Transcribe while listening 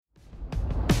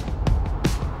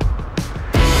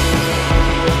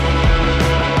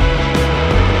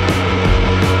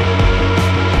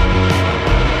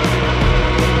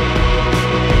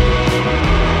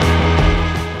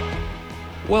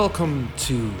Welcome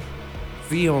to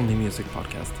the Only Music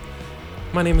Podcast.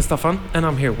 My name is Staffan, and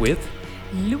I'm here with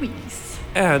Louise.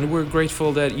 And we're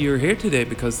grateful that you're here today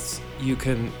because you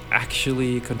can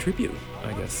actually contribute,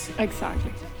 I guess.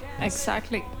 Exactly.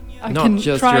 Not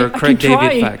just your Craig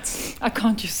David facts. I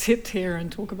can't just sit here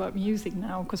and talk about music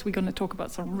now because we're going to talk about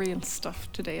some real stuff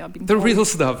today. The real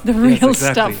stuff. The real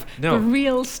exactly. stuff. No. The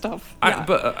real stuff. Yeah.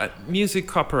 But music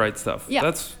copyright stuff. Yeah.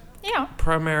 That's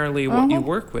primarily what you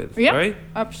work with, right?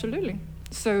 Absolutely.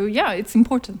 So it's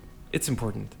important. It's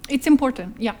important. It's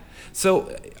important, yeah.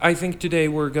 So I think today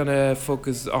we're going to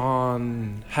focus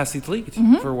on Has It Leaked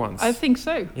for once. I think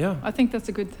so. Yeah. I think that's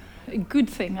a good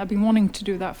thing. I've been wanting to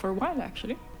do that for a while,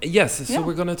 actually. Yes, so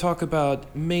we're going to talk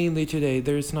about mainly today.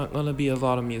 There's not going to be a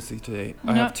lot of music today.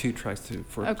 I have two tracks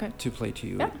to play to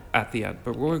you at the end.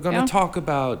 But we're going to talk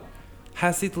about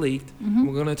Has It Leaked?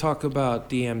 We're going to talk about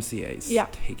DMCA's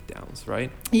takedowns, right?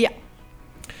 Yeah.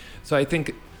 So I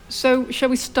think... So shall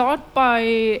we start by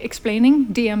explaining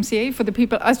DMCA for the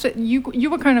people? You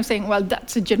were kind of saying, well,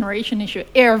 that's a generation issue.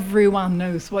 Everyone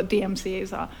knows what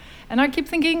DMCAs are. And I keep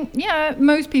thinking,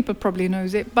 most people probably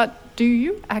knows it, but do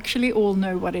you actually all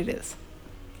know what it is?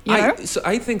 So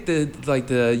I think the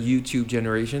YouTube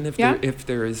generation, if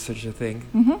there is such a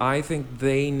thing, I think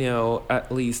they know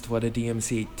at least what a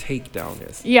DMCA takedown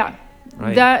is. Yeah.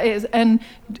 Right. That is, and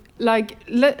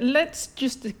let's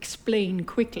just explain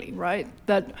quickly, right?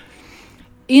 That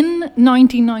in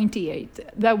 1998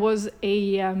 there was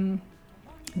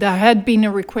there had been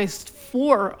a request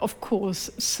for, of course,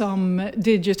 some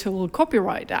digital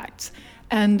copyright acts,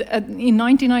 and in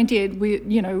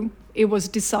 1998 it was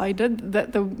decided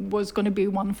that there was going to be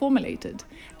one formulated,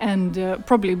 and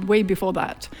probably way before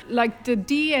that. Like the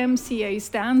DMCA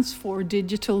stands for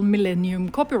Digital Millennium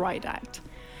Copyright Act.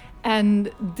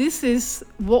 And this is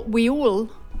what we all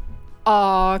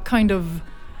are kind of,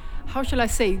 how shall I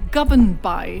say, governed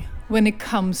by when it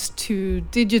comes to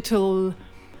digital,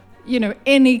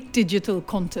 any digital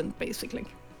content, basically,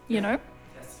 Yes.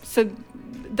 So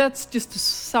that's just to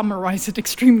summarize it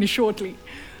extremely shortly.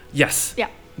 Yes. Yeah.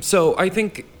 So I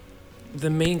think the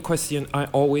main question I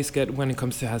always get when it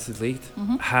comes to Has It Leaked,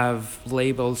 have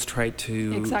labels tried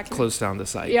to close down the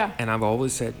site? Yeah. And I've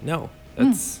always said no.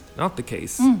 That's not the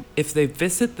case. If they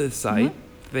visit the site,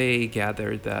 they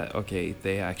gather that,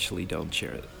 they actually don't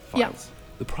share files.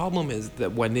 Yeah. The problem is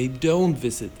that when they don't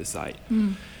visit the site,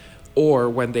 or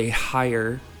when they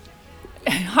hire...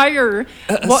 I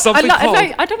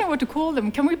don't know what to call them.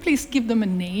 Can we please give them a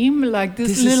name? Like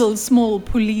this little small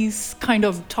police kind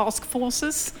of task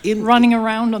forces running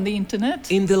around on the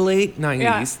internet? In the late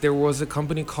 90s, there was a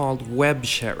company called Web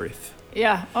Sheriff.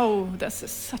 Yeah. Oh,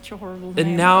 that's such a horrible name.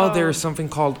 And now there's something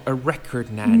called a record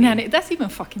nanny. That's even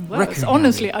fucking worse.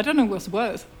 Honestly, I don't know what's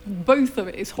worse. Both of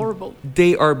it is horrible.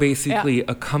 They are basically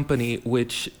a company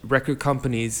which record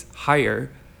companies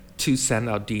hire to send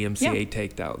out DMCA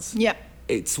takedowns. Yeah.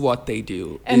 It's what they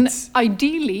do. And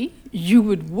ideally, you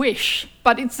would wish,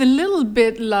 but it's a little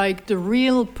bit like the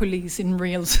real police in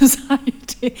real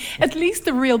society. At least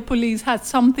the real police had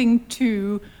something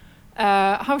to...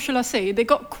 how shall I say? They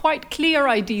got quite clear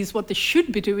ideas what they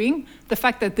should be doing. The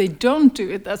fact that they don't do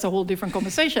it, that's a whole different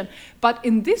conversation. But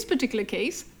in this particular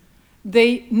case,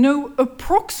 they know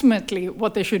approximately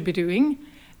what they should be doing.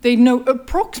 They know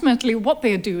approximately what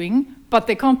they're doing, but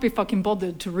they can't be fucking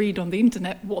bothered to read on the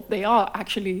internet what they are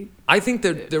actually I think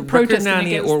the record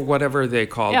nanny or whatever they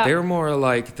call it, they're more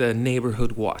like the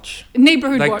neighborhood watch.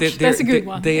 Neighborhood watch, that's a good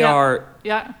one. They are...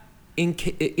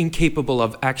 incapable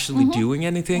of actually doing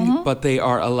anything, but they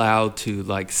are allowed to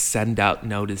send out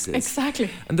notices. Exactly.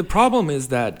 And the problem is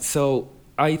that, so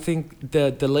I think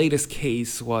the latest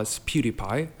case was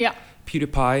PewDiePie. Yeah.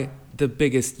 PewDiePie, the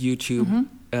biggest YouTube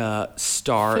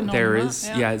star there is,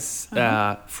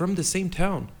 from the same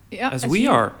town as we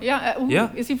are.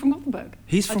 Yeah. Is he from Gothenburg?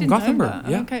 He's from Gothenburg.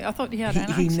 Yeah. Okay, I thought he had an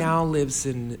accent. He now lives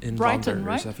in Brighton, London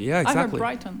right? or stuff. Yeah, exactly. I heard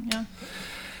Brighton. Yeah.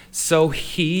 So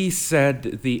he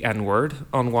said the N-word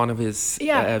on one of his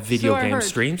video game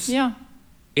streams. Yeah.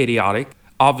 Idiotic.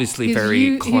 Obviously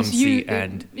very clumsy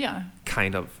and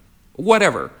kind of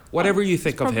whatever you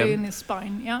think of him. Probably in his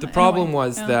spine, yeah. The problem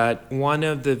was that one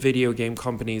of the video game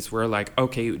companies were like,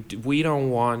 okay, we don't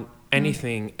want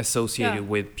anything associated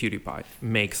with PewDiePie.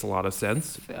 Makes a lot of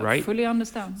sense, right? I fully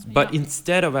understand. But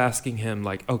instead of asking him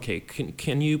okay,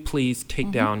 can you please take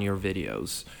down your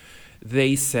videos?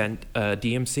 They sent a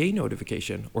DMCA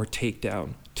notification or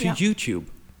takedown to YouTube.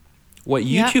 What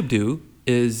YouTube do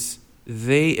is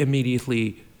they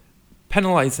immediately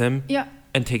penalize him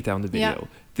and take down the video.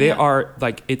 They are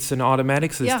it's an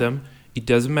automatic system. It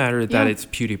doesn't matter that it's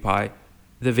PewDiePie.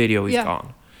 The video is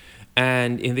gone.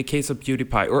 And in the case of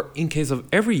PewDiePie, or in case of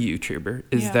every YouTuber,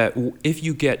 is that if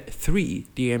you get 3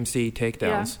 DMCA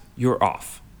takedowns, you're off.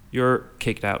 You're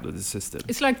kicked out of the system.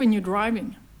 It's like when you're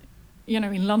driving,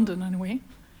 in London anyway.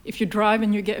 If you drive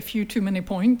and you get a few too many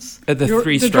points, the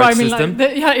 3-strike system.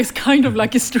 It's kind of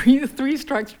like a 3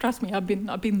 strikes. Trust me, I've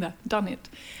been there, done it.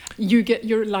 You get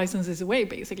your licenses away.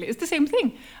 Basically, it's the same thing.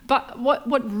 But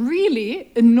what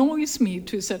really annoys me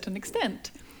to a certain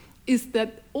extent is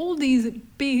that all these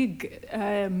big,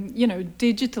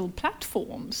 digital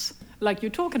platforms, like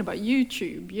you're talking about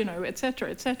YouTube, et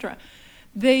cetera,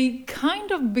 they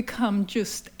kind of become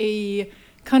just a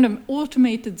kind of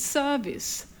automated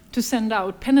service to send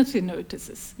out penalty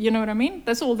notices. You know what I mean?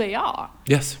 That's all they are.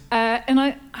 Yes. And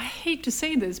I hate to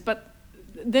say this, but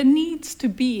there needs to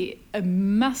be a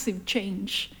massive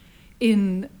change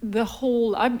in the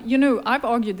whole... I've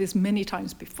argued this many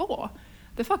times before.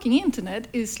 The fucking internet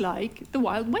is like the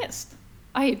Wild West.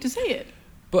 I hate to say it.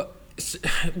 But,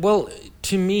 well,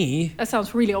 to me... That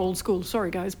sounds really old school,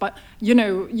 sorry guys, but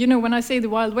when I say the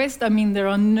Wild West, I mean there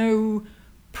are no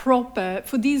proper...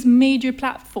 For these major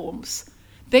platforms,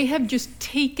 they have just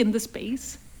taken the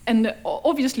space and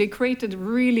obviously created a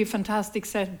really fantastic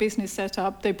business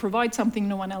setup. They provide something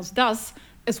no one else does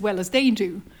as well as they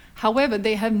do. However,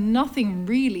 they have nothing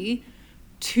really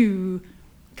to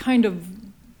kind of...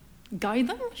 guide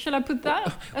them? Shall I put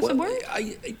that as a word?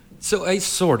 I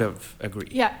sort of agree.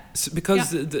 Yeah.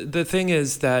 Because the thing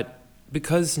is that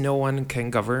because no one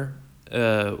can govern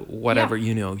whatever,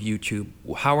 YouTube,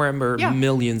 however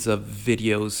millions of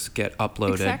videos get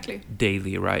uploaded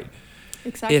daily, right?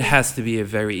 Exactly. It has to be a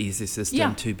very easy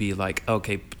system to be like,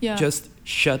 okay, just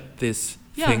shut this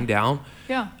thing down.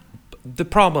 Yeah. The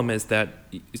problem is that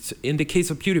in the case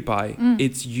of PewDiePie,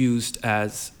 it's used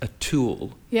as a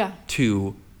tool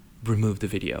to remove the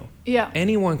video. Yeah.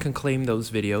 Anyone can claim those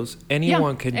videos.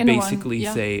 Anyone can basically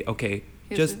say, okay,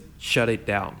 just shut it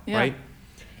down, right?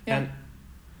 Yeah. And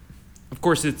of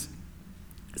course, it's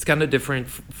kind of different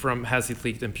from Has It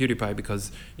Leaked and PewDiePie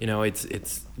because,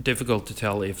 it's difficult to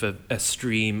tell if a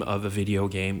stream of a video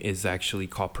game is actually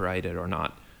copyrighted or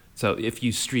not. So if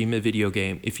you stream a video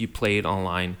game, if you play it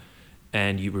online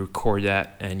and you record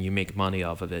that and you make money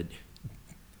off of it,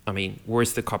 I mean,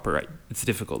 where's the copyright? It's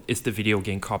difficult. Is the video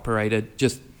game copyrighted?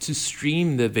 Just to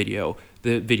stream the video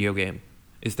game,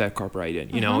 is that copyrighted?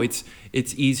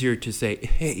 It's easier to say,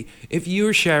 hey, if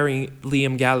you're sharing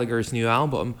Liam Gallagher's new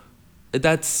album,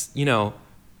 that's,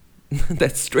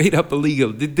 that's straight up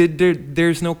illegal.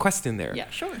 There's no question there. Yeah,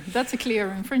 sure. That's a clear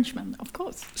infringement, of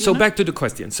course. So back to the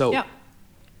question. So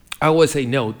I always say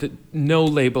no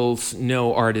labels,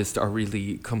 no artists are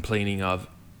really complaining of,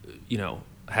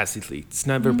 Has It Leaked. It's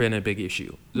never been a big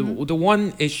issue. The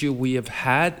one issue we have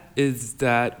had is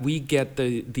that we get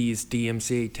these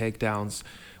DMCA takedowns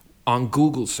on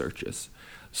Google searches.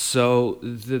 So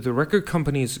the record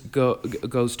companies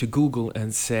goes to Google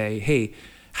and say, hey,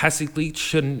 Has It Leaked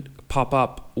shouldn't pop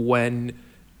up when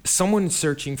someone's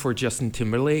searching for Justin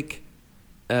Timberlake,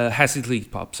 Has It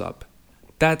Leaked pops up.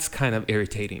 That's kind of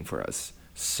irritating for us.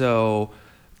 So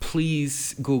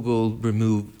please, Google,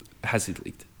 remove Has It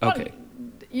Leaked. Okay.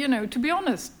 Well, to be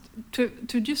honest,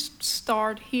 to just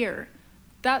start here,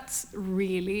 that's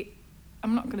really,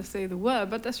 I'm not going to say the word,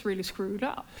 but that's really screwed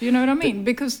up. You know what I mean?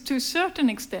 Because to a certain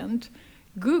extent,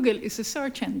 Google is a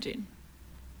search engine.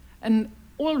 And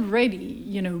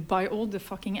already, by all the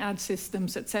fucking ad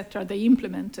systems, etc., they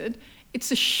implemented, it's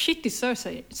a shitty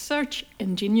search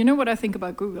engine. You know what I think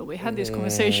about Google? We had this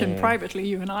conversation privately,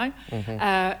 you and I.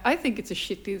 I think it's a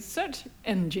shitty search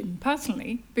engine,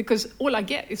 personally, because all I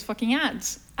get is fucking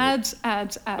ads. Ads,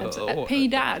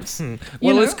 paid ads.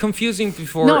 Well, it's confusing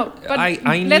before. No, but I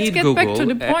let's need get Google. back to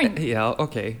the point.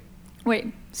 Okay.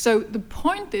 Wait, so the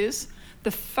point is,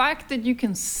 the fact that you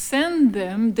can send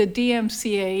them the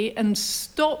DMCA and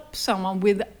stop someone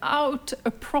without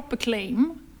a proper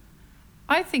claim,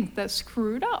 I think that's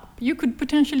screwed up. You could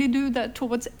potentially do that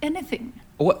towards anything.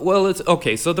 Well, it's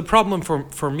okay. So the problem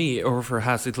for me or for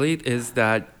Has It Leaked is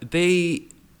that they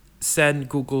send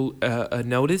Google a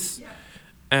notice,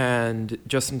 and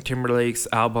Justin Timberlake's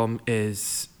album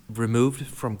is removed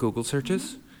from Google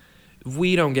searches.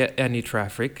 We don't get any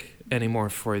traffic anymore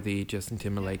for the Justin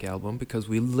Timberlake album because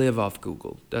we live off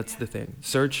Google. That's the thing.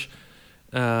 Search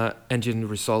engine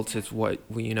results is what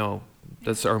we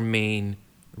that's our main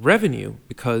revenue,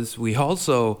 because we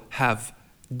also have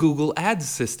Google Ads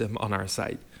system on our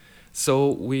site. So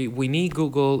we need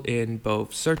Google in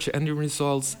both search engine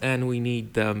results, and we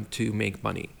need them to make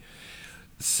money.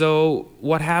 So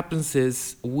what happens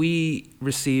is we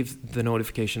receive the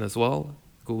notification as well.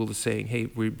 Google is saying, hey,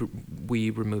 we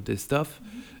removed this stuff.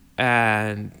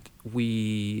 And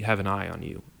we have an eye on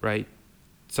you, right?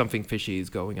 Something fishy is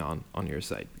going on your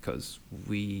site because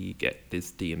we get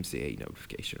this DMCA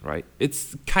notification, right?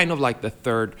 It's kind of like the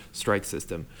third strike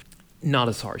system, not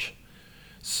as harsh.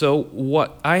 So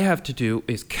what I have to do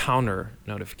is counter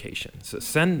notification. So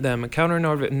send them a counter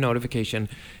notification,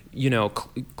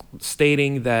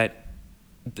 stating that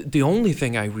the only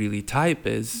thing I really type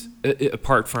is,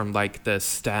 apart from like the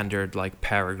standard like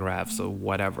paragraphs or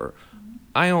whatever,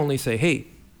 I only say, hey,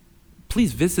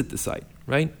 please visit the site,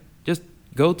 right? Just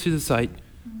go to the site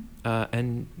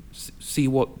and see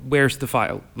where's the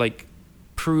file. Like,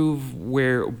 prove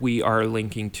where we are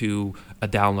linking to a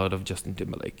download of Justin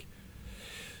Timberlake.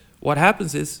 What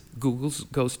happens is Google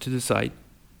goes to the site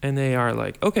and they are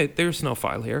like, okay, there's no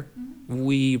file here.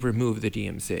 We remove the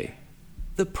DMCA.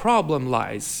 The problem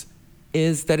lies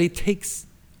is that it takes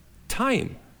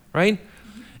time, right?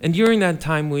 And during that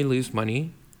time, we lose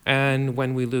money. And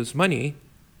when we lose money,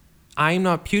 I'm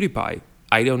not PewDiePie.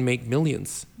 I don't make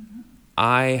millions.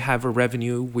 I have a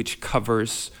revenue which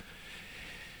covers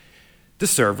the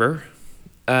server,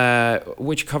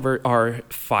 which cover our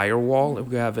firewall.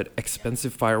 We have an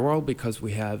expensive firewall because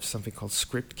we have something called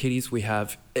script kiddies. We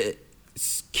have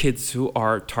kids who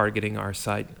are targeting our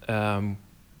site, and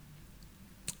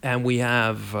we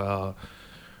have a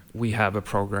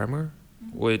programmer,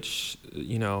 which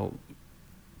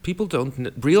people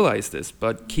don't realize this,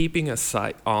 but keeping a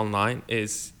site online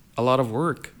is a lot of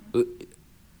work.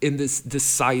 In the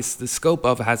size, the scope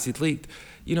of Has It Leaked,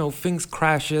 things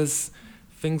crashes.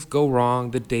 Things go wrong,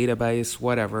 the database,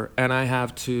 whatever, and I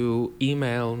have to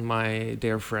email my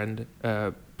dear friend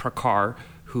Prakar,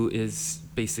 who is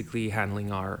basically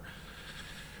handling our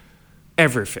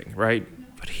everything, right?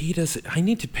 But he does it. I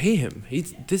need to pay him.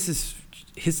 This is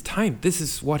his time. This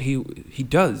is what he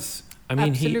does. I mean,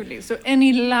 absolutely. So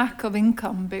any lack of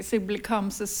income basically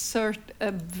becomes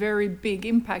a very big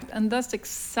impact, and that's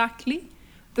exactly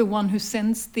the one who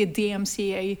sends the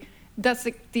DMCA. That's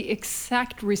the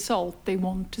exact result they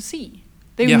want to see.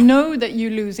 They know that you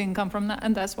lose income from that,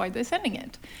 and that's why they're sending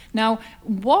it. Now,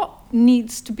 what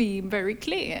needs to be very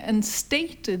clear and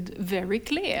stated very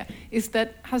clear is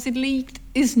that Has It Leaked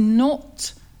is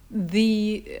not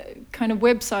the kind of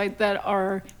website that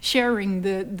are sharing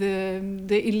the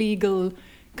illegal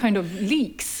kind of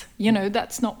leaks.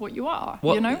 That's not what you are.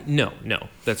 Well, no,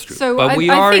 that's true. So but we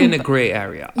are in a gray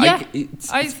area. Yeah,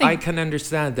 I can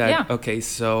understand that. Yeah. Okay,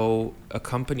 so a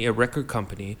record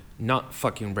company, not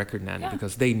fucking Record Nanny,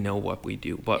 because they know what we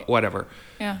do, but whatever.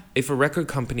 Yeah. If a record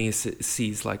company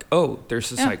sees like, oh,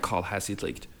 there's a site called Has It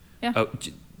Leaked. Yeah. Oh,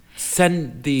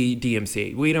 send the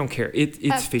DMCA. We don't care. It's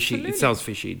fishy. Absolutely. It sounds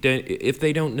fishy. If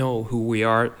they don't know who we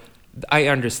are, I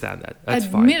understand that. That's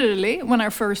fine. Admittedly, when I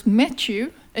first met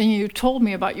you and you told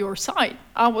me about your site,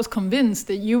 I was convinced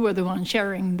that you were the one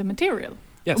sharing the material.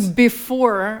 Yes.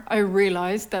 Before I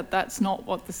realized that that's not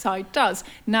what the site does.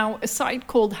 Now, a site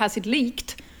called Has It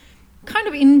Leaked kind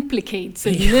of implicates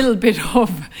a little bit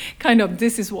of kind of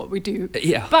this is what we do.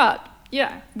 Yeah. But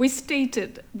we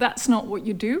stated that's not what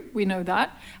you do. We know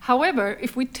that. However,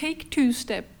 if we take 2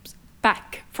 steps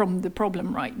back from the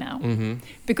problem right now,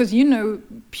 because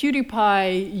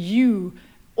PewDiePie,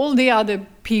 all the other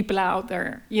people out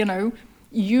there,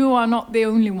 you are not the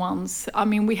only ones. I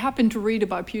mean, we happen to read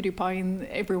about PewDiePie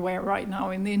everywhere right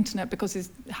now in the internet because it's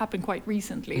happened quite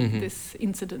recently, this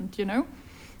incident,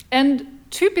 And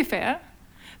to be fair,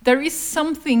 there is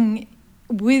something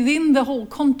within the whole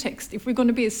context, if we're going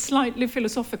to be slightly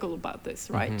philosophical about this,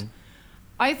 right?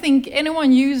 I think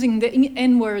anyone using the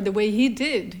N-word the way he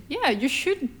did, you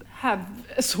should have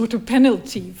a sort of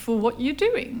penalty for what you're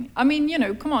doing. I mean,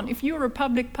 come on, if you're a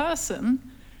public person,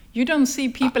 you don't see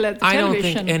people at the television.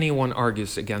 I don't think anyone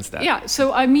argues against that. Yeah,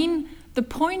 so I mean, the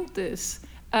point is,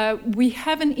 we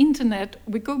have an internet,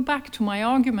 we go back to my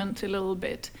argument a little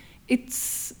bit,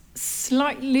 it's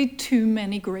slightly too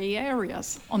many gray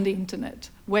areas on the internet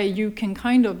where you can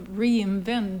kind of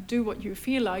reinvent, do what you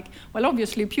feel like. Well,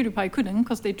 obviously PewDiePie couldn't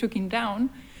because they took him down.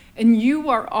 And you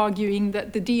are arguing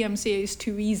that the DMCA is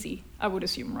too easy, I would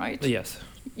assume, right? Yes.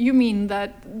 You mean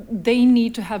that they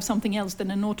need to have something else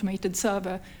than an automated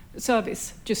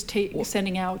service just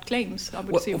sending out claims, I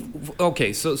would assume.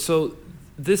 Okay, so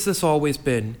this has always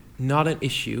been not an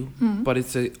issue, but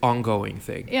it's an ongoing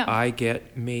thing. Yeah. I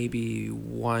get maybe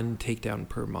 1 takedown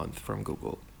per month from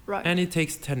Google. Right. And it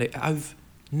takes 10 days. I've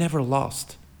never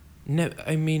lost.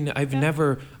 I've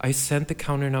never, I sent the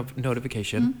counter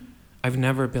notification. I've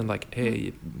never been like,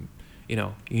 hey,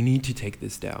 you need to take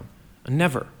this down.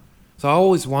 Never. So I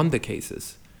always won the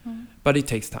cases, but it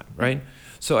takes time, right?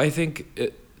 So I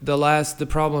think The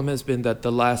problem has been that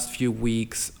the last few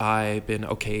weeks I've been,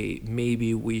 okay,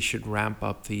 maybe we should ramp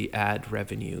up the ad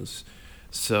revenues.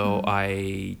 So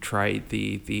I tried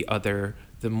the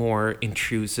more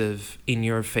intrusive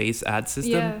in-your-face ad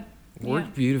system.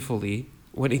 Worked beautifully.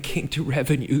 When it came to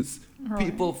revenues,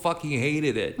 people fucking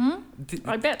hated it.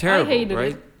 I bet. Terrible, I hated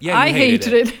right? it. Yeah, I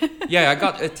hated it. Yeah, I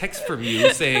got a text from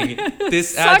you saying,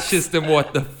 this ad system,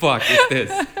 what the fuck is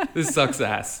this? This sucks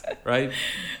ass, right?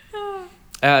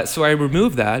 So I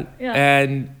removed that,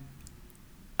 and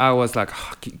I was like,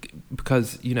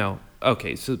 because,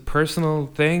 okay, so personal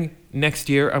thing, next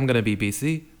year I'm going to be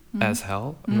busy as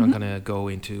hell. I'm not going to go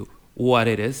into what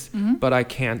it is, but I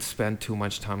can't spend too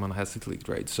much time on Has It Leaked,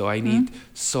 right? So I need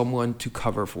someone to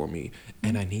cover for me,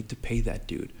 and I need to pay that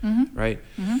dude, right?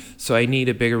 So I need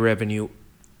a bigger revenue,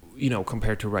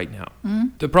 compared to right now.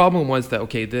 The problem was that,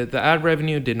 okay, the ad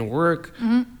revenue didn't work,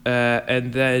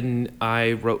 and then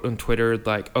I wrote on Twitter,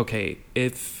 like, okay,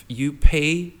 if you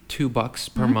pay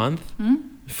 $2 per month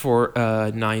for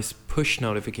a nice push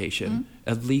notification,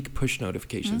 a leak push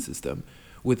notification system,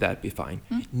 would that be fine?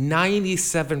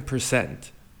 97%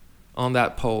 on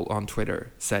that poll on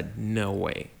Twitter said, no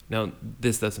way. No,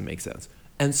 this doesn't make sense.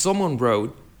 And someone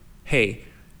wrote, hey,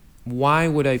 why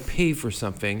would I pay for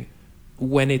something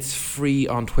when it's free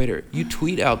on Twitter? You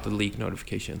tweet out the leak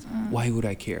notifications. Why would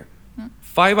I care?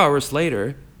 5 hours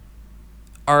later,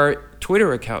 our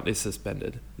Twitter account is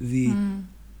suspended. The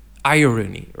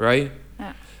irony, right?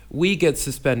 Yeah. We get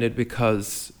suspended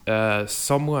because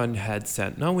someone had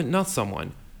sent... No, not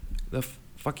someone. The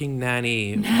fucking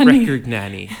nanny. Record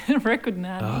nanny. Record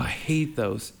nanny. Oh, I hate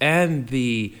those. And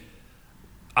the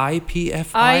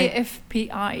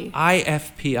IFPI.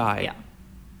 Yeah.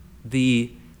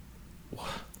 The...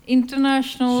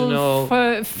 International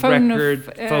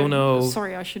Phono.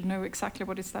 Sorry, I should know exactly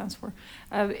what it stands for.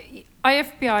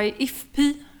 IFPI,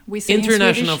 we say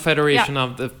International in Swedish. Federation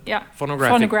of the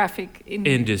Phonographic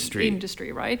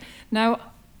Industry, right? Now,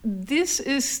 this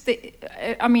is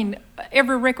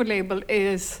every record label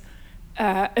is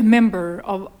a member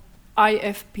of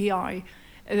IFPI.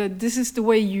 This is the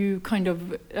way you kind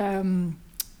of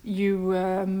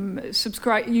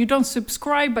subscribe. You don't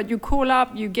subscribe, but you call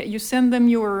up. You send them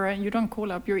you don't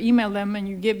call up. You email them and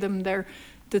you give them the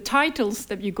titles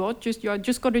that you got. You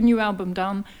just got a new album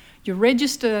done. You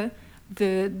register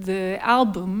the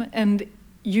album and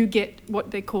you get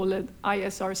what they call an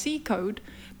ISRC code.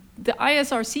 The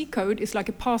ISRC code is like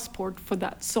a passport for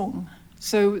that song.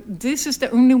 So this is the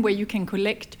only way you can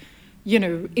collect,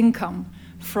 income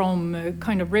from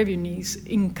kind of revenues,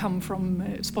 income from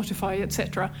Spotify,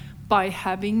 etc., by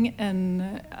having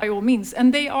by all means.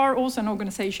 And they are also an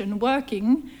organization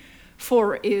working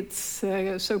for its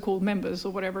so-called members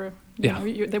or whatever.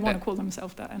 They want to call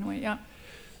themselves that anyway. Yeah.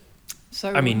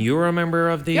 So, you're a member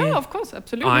of the... Yeah, of course,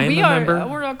 absolutely. I'm a member.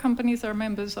 All our companies are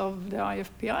members of the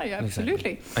IFPI,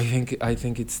 absolutely. Exactly. I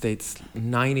think it states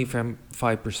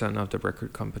 95% of the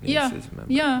record companies is a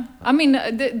member. Yeah,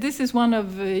 this is one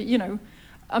of, this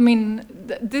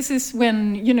is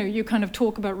when, you kind of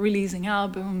talk about releasing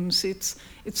albums. It's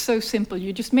so simple.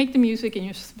 You just make the music and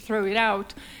you just throw it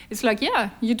out. It's like, yeah,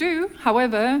 you do.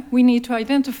 However, we need to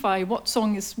identify what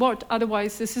song is what.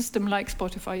 Otherwise, the system like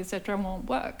Spotify, etc., won't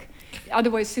work.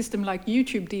 Otherwise, system like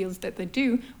YouTube deals that they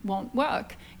do won't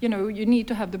work. You need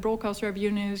to have the broadcast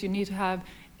revenues, you need to have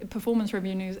performance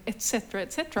revenues, etc.,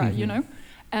 etc.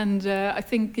 And I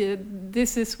think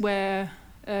this is where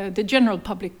the general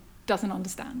public doesn't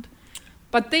understand.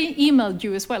 But they emailed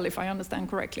you as well, if I understand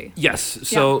correctly. Yes.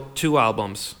 So 2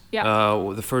 albums. Yeah.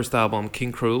 The first album,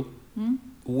 King Cruel,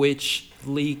 which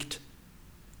leaked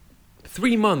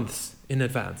 3 months in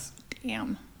advance.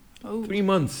 Damn. Oh. 3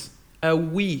 months. A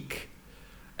week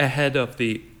ahead of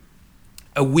the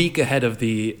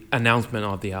announcement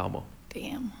of the album.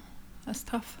 Damn, that's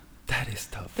tough. That is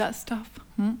tough. That's tough.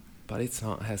 But it's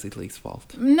not Has It Leaked's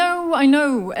fault. No, I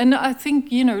know, and I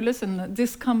think listen.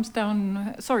 This comes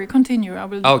down. Sorry, continue. I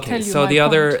will. Okay, tell you so my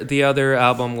point. the other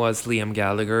album was Liam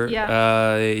Gallagher.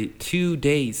 Yeah. 2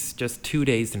 days, just 2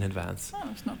 days in advance. Oh,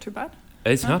 it's not too bad.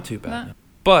 It's not too bad, no.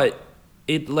 But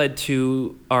it led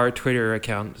to our Twitter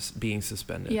accounts being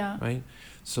suspended. Yeah. Right.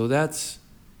 So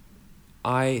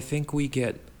I think we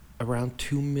get around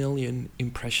 2 million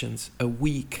impressions a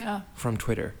week from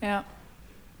Twitter. Yeah.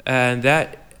 And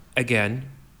that, again,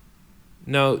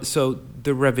 so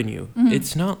the revenue,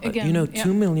 it's not, again,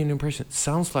 2 million impressions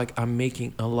sounds like I'm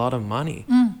making a lot of money.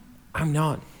 I'm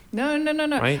not. No.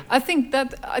 Right? I think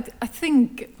that, I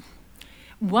think,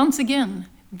 once again,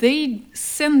 they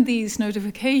send these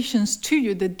notifications to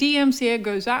you. The DMCA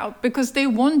goes out because they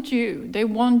want you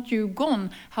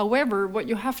gone. However, what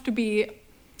you have to be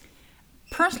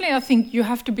Personally, I think you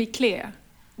have to be clear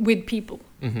with people.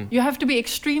 Mm-hmm. You have to be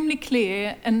extremely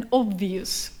clear and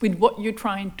obvious with what you're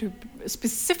trying to,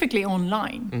 specifically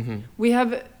online. Mm-hmm. We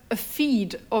have a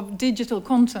feed of digital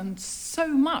content so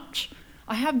much.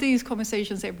 I have these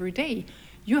conversations every day.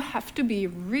 You have to be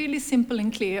really simple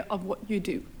and clear of what you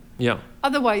do. Yeah.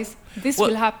 Otherwise, this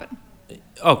will happen.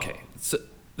 Okay, so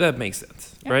that makes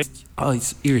sense, right? Oh,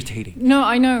 it's irritating. No,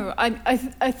 I know.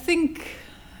 I think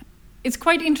it's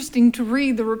quite interesting to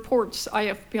read the reports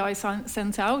IFPI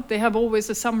sends out. They have always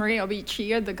a summary of each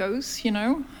year that goes,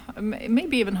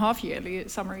 maybe even half-yearly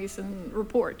summaries and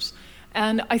reports.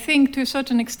 And I think to a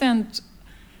certain extent,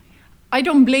 I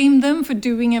don't blame them for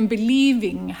doing and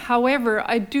believing. However,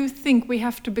 I do think we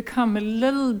have to become a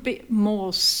little bit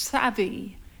more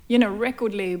savvy.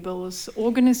 Record labels,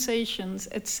 organizations,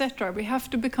 etc. We have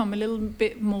to become a little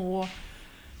bit more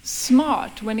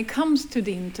smart when it comes to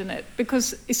the internet,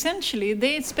 because essentially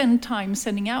they spend time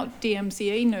sending out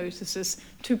DMCA notices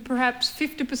to perhaps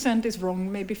 50% is wrong,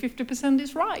 maybe 50%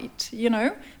 is right.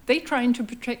 They're trying to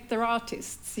protect their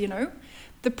artists.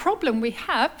 The problem we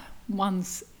have,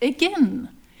 once again,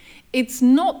 it's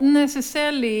not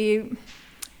necessarily.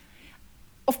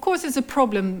 Of course, it's a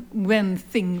problem when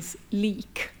things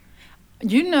leak.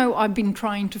 I've been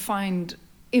trying to find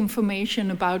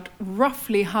information about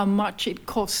roughly how much it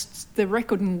costs the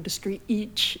record industry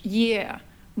each year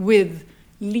with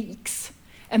leaks.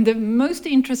 And the most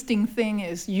interesting thing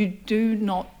is you do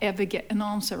not ever get an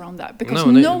answer on that, because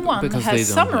no one has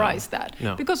summarized that.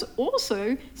 No. Because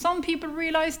also some people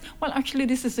realized, well, actually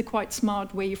this is a quite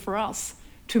smart way for us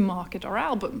to market our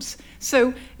albums.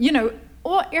 So,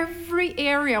 every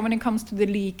area when it comes to the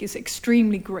leak is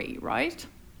extremely grey, right?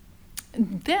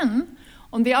 And then,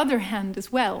 on the other hand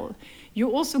as well,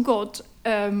 you also got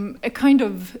a kind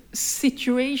of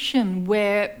situation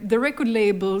where the record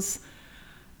labels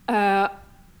are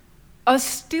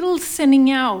still sending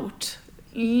out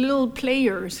little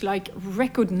players like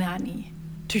Record Nanny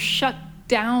to shut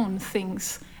down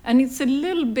things. And it's a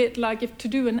little bit like if to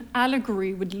do an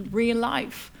allegory with real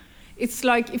life. It's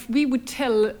like if we would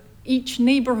tell each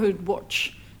neighborhood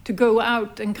watch to go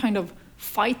out and kind of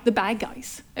fight the bad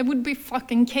guys. It would be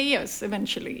fucking chaos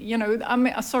eventually.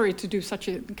 I'm sorry to do such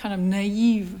a kind of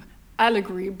naive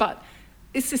allegory, but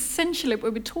it's essentially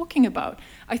what we're talking about.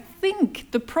 I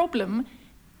think the problem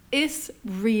is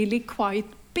really quite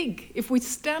big. If we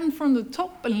stand from the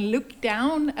top and look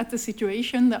down at the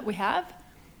situation that we have,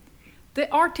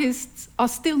 the artists are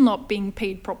still not being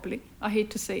paid properly. I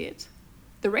hate to say it.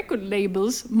 The record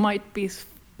labels might be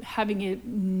having a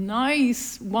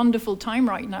nice, wonderful time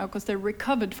right now because they're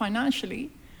recovered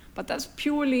financially, but that's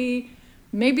purely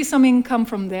maybe some income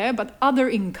from there, but other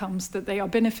incomes that they are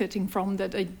benefiting from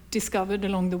that they discovered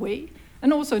along the way,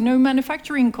 and also no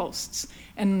manufacturing costs,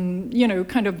 and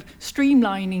kind of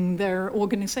streamlining their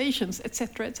organizations,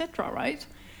 etc., right?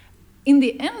 In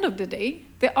the end of the day,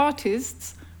 the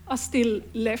artists are still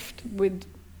left with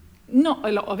not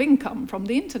a lot of income from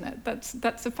the internet.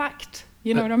 That's a fact.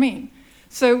 You know what I mean?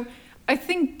 So I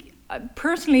think,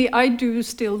 personally, I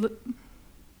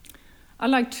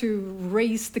like to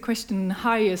raise the question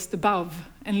highest above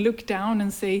and look down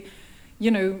and say,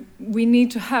 we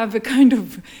need to have a kind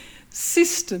of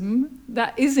system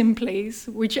that is in place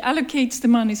which allocates the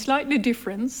money slightly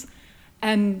different.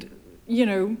 And,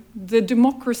 the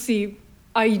democracy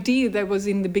idea that was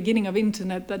in the beginning of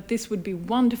internet, that this would be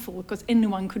wonderful because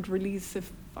anyone could release a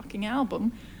fucking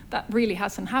album, that really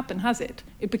hasn't happened, has it?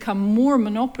 It become more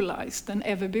monopolized than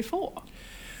ever before.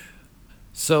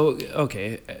 So,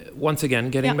 okay, once again,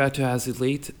 getting back to Has It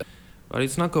Leaked, but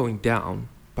it's not going down,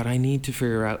 but I need to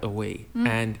figure out a way.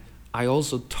 And I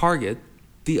also target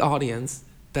the audience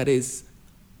that is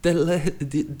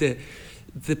the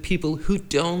people who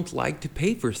don't like to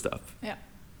pay for stuff. Yeah.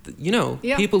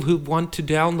 People who want to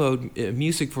download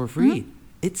music for free.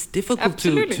 It's difficult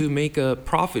to make a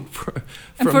profit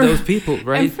from those people,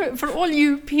 right? And for all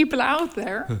you people out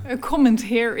there, a comment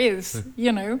here is,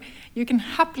 you can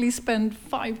happily spend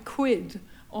 £5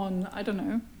 on, I don't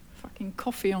know, fucking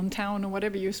coffee on town or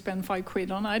whatever you spend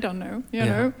 £5 on, I don't know,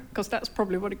 because that's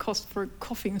probably what it costs for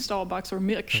coffee in Starbucks or a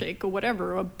milkshake or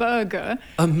whatever, or a burger.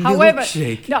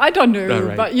 Milkshake? No, I don't know,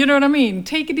 right. But you know what I mean?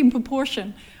 Take it in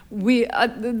proportion.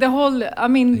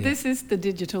 This is the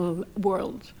digital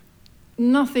world.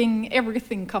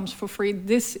 Everything comes for free.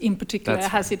 This in particular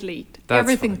Has It Leaked.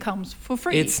 Everything comes for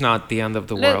free. It's not the end of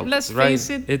the world. Let's right?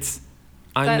 face it.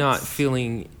 I'm not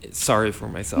feeling sorry for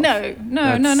myself. No.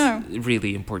 That's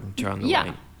really important to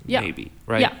underline. Yeah. Maybe,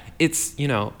 right? Yeah. It's,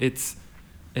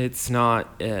 it's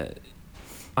not,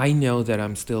 I know that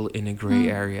I'm still in a gray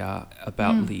area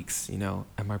about leaks. Am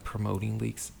I promoting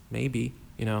leaks? Maybe.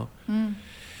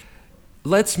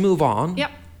 Let's move on.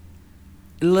 Yep.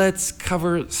 Let's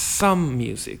cover some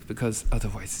music, because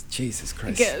otherwise, Jesus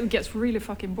Christ. It gets really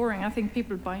fucking boring. I think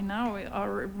people by now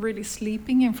are really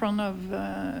sleeping in front of,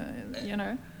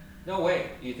 No way.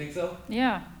 You think so?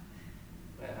 Yeah.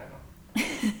 I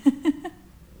don't know.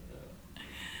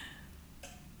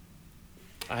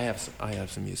 I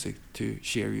have some music to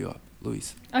cheer you up,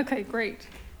 Louise. Okay, great.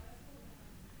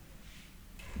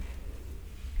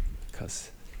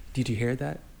 Because, did you hear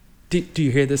that? Do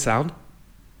you hear the sound?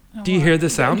 Do you hear the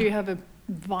sound? Do you have a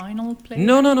vinyl player?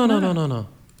 No.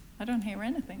 I don't hear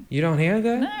anything. You don't hear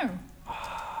that? No.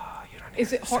 Oh, you don't hear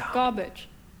Is it hot sound. garbage?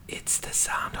 It's the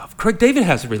sound of... Craig David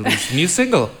has released a new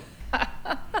single.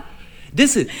 I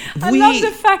love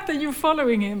the fact that you're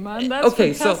following him, man. That's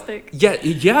fantastic. So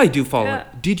yeah, I do follow Yeah.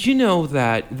 it. Did you know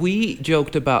that we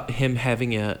joked about him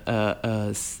having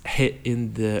a hit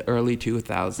in the early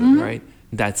 2000s, right?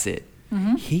 That's it.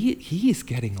 Mm-hmm. He is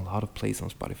getting a lot of plays on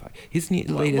Spotify. His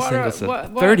latest single is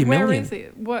 30 million. Where is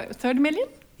it? What, 30 million?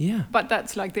 Yeah. But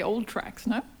that's like the old tracks,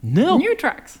 no? No. New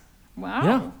tracks. Wow.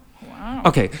 Yeah. Wow.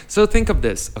 Okay, so think of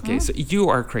this. Okay, so you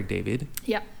are Craig David.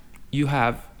 Yeah. You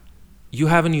have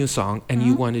a new song, and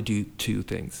you want to do two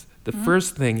things. The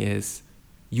first thing is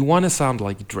you want to sound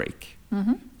like Drake,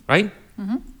 right?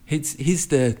 Mm-hmm. He's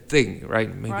the thing,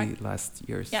 right? Maybe last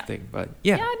year's thing, but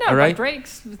yeah. Yeah, no, all right? but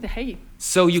Drake's hey.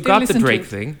 So you Still got the listen to Drake it.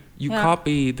 thing. You Yeah.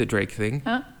 copy the Drake thing.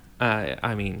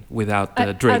 I mean, without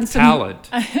the Drake and some- talent,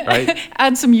 right?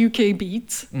 Add some UK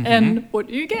beats, and what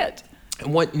do you get?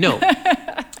 What? No.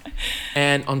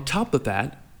 And on top of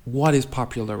that, what is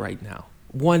popular right now?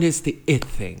 What is the it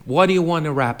thing? What do you want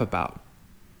to rap about?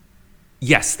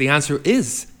 Yes, the answer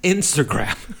is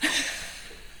Instagram.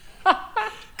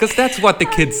 Because that's what the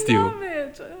kids do. Love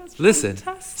it. That's Listen,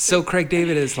 fantastic. so Craig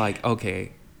David is like,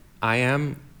 okay, I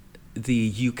am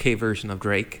the UK version of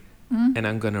Drake, and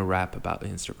I'm going to rap about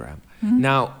Instagram.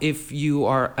 Now, if you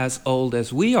are as old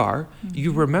as we are,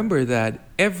 you remember that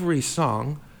every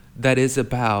song that is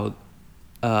about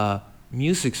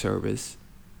music service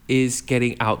is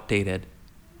getting outdated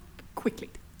Quickly.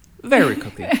 very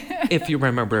quickly. If you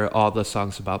remember all the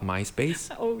songs about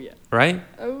MySpace, Oh yeah. right?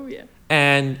 Oh yeah.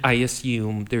 And I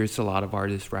assume there's a lot of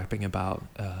artists rapping about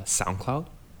SoundCloud.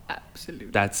 Absolutely.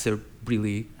 That's a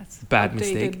really That's bad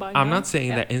outdated mistake. by I'm now. not saying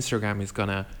Yeah. that Instagram is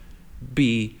gonna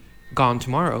be gone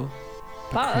tomorrow,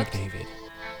 but Craig But David,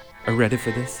 are you ready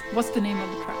for this? what's the name of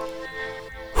the track?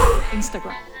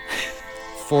 Instagram.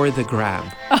 For the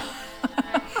gram.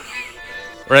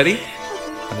 Ready?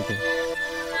 Okay.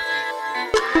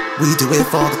 We do it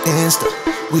for the Insta,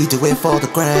 we do it for the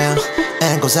gram.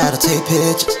 Angles out to take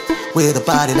pictures with a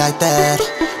body like that.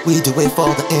 We do it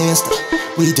for the Insta,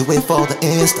 we do it for the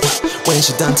Insta. When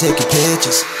she done taking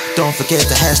pictures, don't forget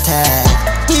the hashtag.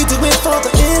 We do it for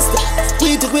the Insta,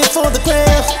 we do it for the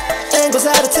gram. Angles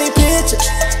out to take pictures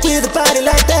with a body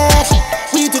like that.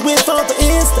 We do it for the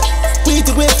Insta, we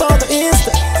do it for the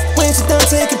Insta. When she done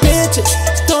taking pictures,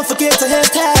 don't forget the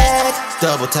hashtag.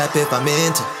 Double tap if I'm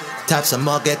into. Tap some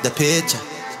more, get the picture.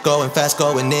 Going fast,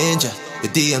 going ninja.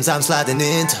 With DMs I'm sliding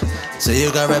into. So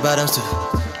you got red bottoms too.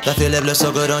 That feel it looks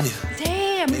so good on you.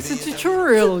 Damn, it's a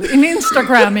tutorial in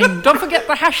Instagramming. Don't forget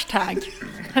the hashtag.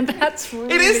 And that's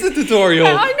really... It is the tutorial.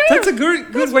 Yeah, I know. That's a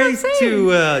good That's way what I'm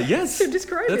to yes. to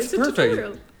describe that's it. It's perfect. a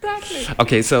tutorial. Exactly.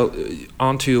 Okay, so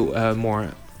on to a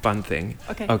more fun thing.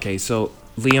 Okay. Okay, so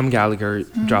Liam Gallagher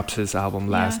drops his album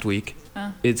last week.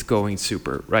 It's going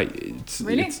super, right?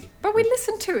 Really? But we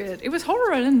listened to it. It was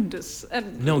horrendous.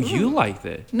 No, you liked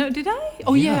it. No, did I?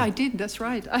 Oh yeah, Yeah. I did. That's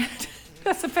right.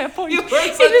 That's a fair point. You were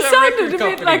It such a sounded record a bit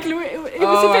company. like it was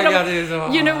Oh a bit my of, God, it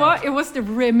is- you know what? It was the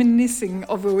reminiscing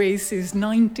of Oasis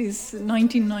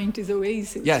 1990s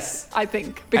Oasis. Yes. I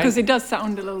think because And- it does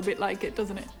sound a little bit like it,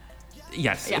 doesn't it?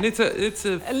 Yes, Yeah. and it's a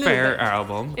little fair bit.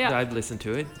 album. Yeah. I've listened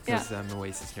to it because Yeah. I'm an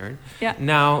Oasis nerd. Yeah.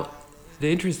 Now, the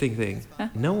interesting thing, Huh?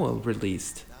 Noah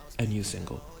released a new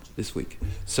single this week,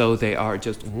 so they are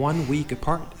just 1 week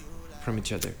apart from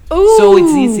each other. So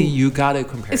it's easy. You gotta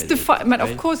compare. It's the it, but right?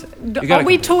 of course. gotta Are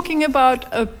we compare. talking about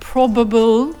a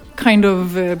probable kind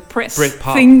of press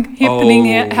Britpop. thing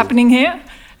happening Oh. here?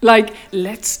 Like,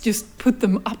 let's just put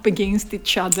them up against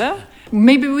each other.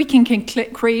 Maybe we can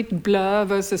create Blur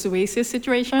versus Oasis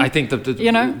situation. I think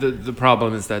You know? the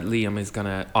problem is that Liam is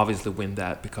gonna obviously win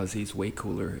that because he's way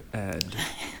cooler and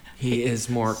he is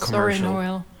more Sorry, commercial.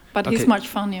 Noel, but Okay. he's much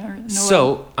funnier. Noel,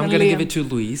 So I'm than gonna give Liam. it to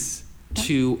Luis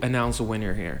to announce a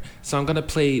winner here. So I'm gonna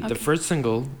play the first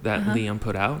single that Liam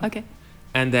put out. Okay.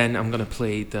 And then I'm gonna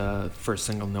play the first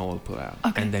single Noel put out.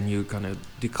 Okay. And then you're gonna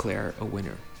declare a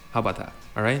winner. How about that?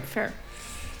 All right? Fair.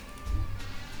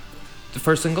 The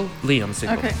first single, Liam's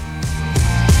single. Okay.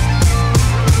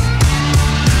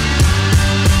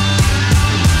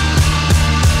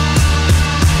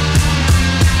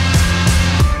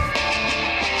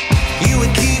 You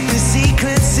would keep the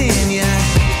secrets in ya.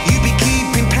 You'd be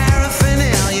keeping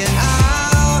paraphernalia.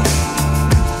 Oh,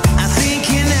 I think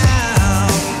you know.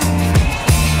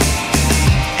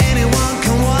 Anyone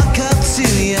can walk up to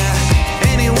ya.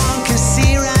 Anyone can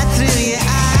see right through your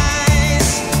eyes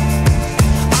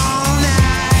all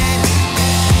night.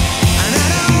 And I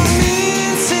don't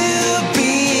mean to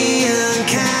be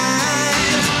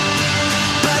unkind,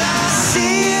 but I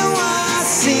see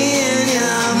what's in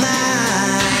your mind.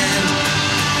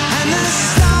 And the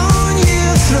stone you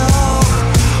throw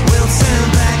will turn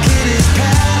back in its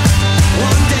path.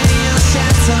 One day you'll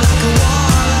shatter like a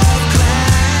wall of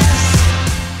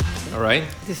glass. All right?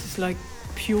 This is like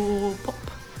pure pop.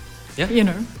 Yeah. You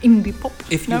know, indie pop.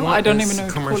 If you no, want I don't this even know if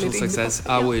to call commercial it indie success, pop.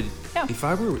 I Yeah. would, Yeah. if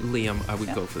I were Liam, I would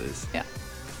Yeah. go for this. Yeah.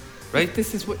 Right? If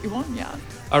this is what you want, yeah.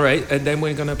 All right, and then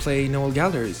we're gonna play Noel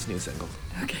Gallagher's new single.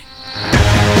 Okay.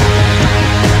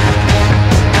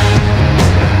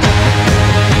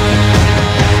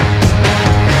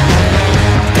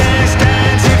 Dance,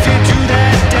 dance, if you do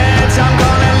that dance, I'm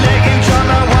gonna let you join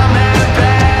my one-man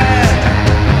band.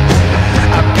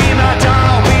 I'll be my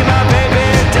doll, be my baby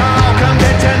doll. Come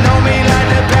get to know me like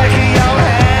the back of your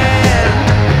hand.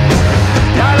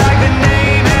 I like the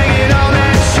name hanging on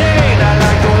that chain. I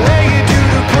like the way you do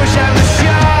the push and the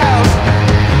shove.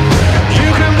 You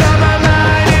can blow my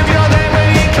mind if you're there when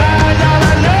you climb. All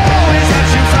I know is that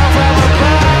you fell from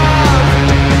above.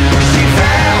 She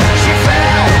fell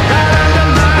right under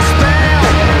my spell.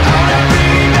 Oh, that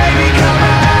pretty baby, come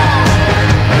on.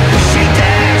 She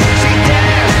danced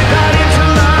right into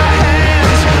my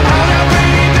hands. Oh, that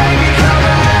pretty baby, come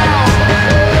on.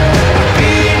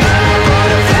 Be my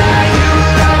butterfly, you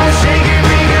love it, shake it,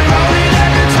 ring it, roll it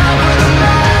at the top of the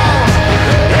mountain.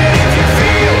 And if you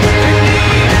feel the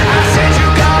need, I said you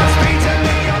gotta speak to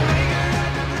me. You're bigger.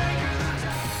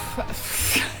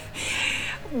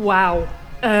 Wow.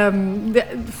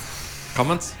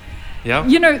 Comments? Yeah?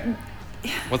 You know,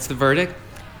 What's the verdict?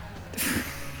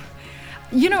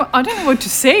 I don't know what to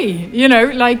say. You know,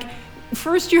 like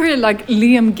first you hear like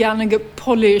Liam Gallagher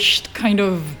polished kind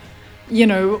of,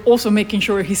 also making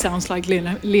sure he sounds like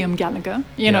Liam Gallagher.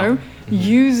 You know,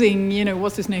 using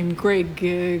what's his name, Greg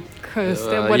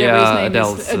Kirst, whatever his name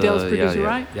is, Adele's producer,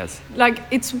 right? Yes. Like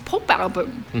it's a pop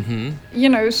album.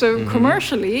 Mm-hmm. So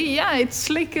commercially, yeah, it's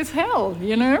slick as hell.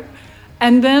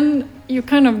 And then you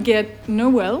kind of get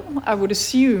Noel. I would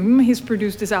assume he's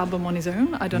produced this album on his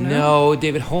own. I don't know. No,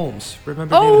 David Holmes.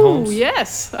 Remember David Holmes? Oh,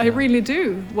 yes, I really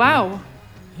do. Wow.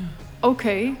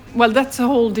 Okay. Well, that's a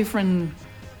whole different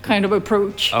kind of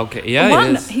approach. Okay, yeah,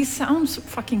 One, it is. he sounds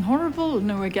fucking horrible.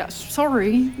 No, I guess.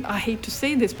 Sorry, I hate to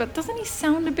say this, but doesn't he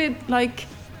sound a bit like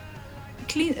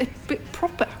clean, a bit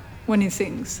proper when he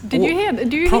sings? Did you hear?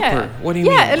 Do you proper? hear? What do you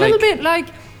mean? Yeah, a little bit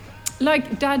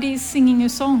like Daddy's singing a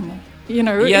song.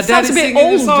 Yeah, it sounds a bit singing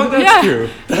old. the song, that's yeah. true.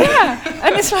 Yeah,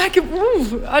 and it's like,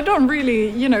 ooh, I don't really,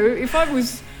 if I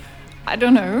was, I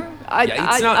don't know,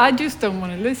 I just don't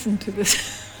want to listen to this.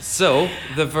 So,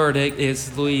 the verdict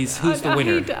is, Louise, who's the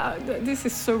winner? This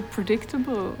is so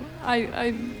predictable. I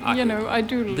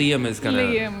do. Liam's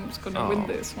gonna win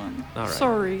this one. All right.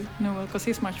 Sorry, Noel, because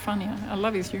he's much funnier. I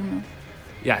love his humor.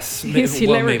 Yes, He's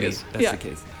well, maybe hilarious. that's Yeah. the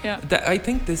case. Yeah. I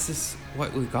think this is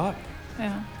what we got.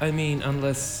 Yeah. I mean,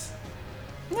 unless...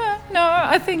 No,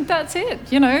 I think that's it.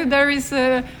 There is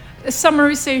a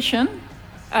summarization.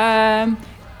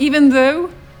 Even though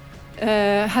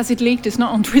Has It Leaked is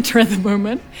not on Twitter at the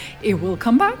moment, it will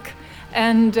come back.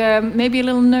 And maybe a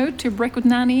little note to Record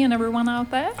Nanny and everyone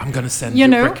out there. I'm gonna send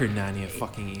Record Nanny a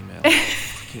fucking email.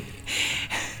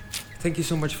 Thank you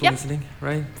so much for listening,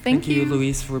 right? Thank you,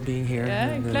 Louise, for being here. Yeah,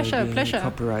 and, pleasure.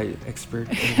 Copyright expert.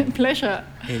 Pleasure.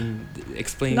 In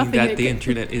explaining Nothing that I the can-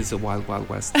 internet is a wild, wild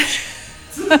west.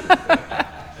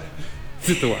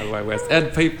 It's the wild, wild west.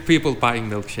 And people buying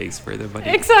milkshakes for their money.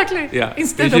 Exactly. Yeah.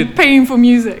 Instead They of should- paying for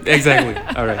music. Exactly.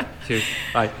 All right. Cheers.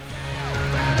 Bye.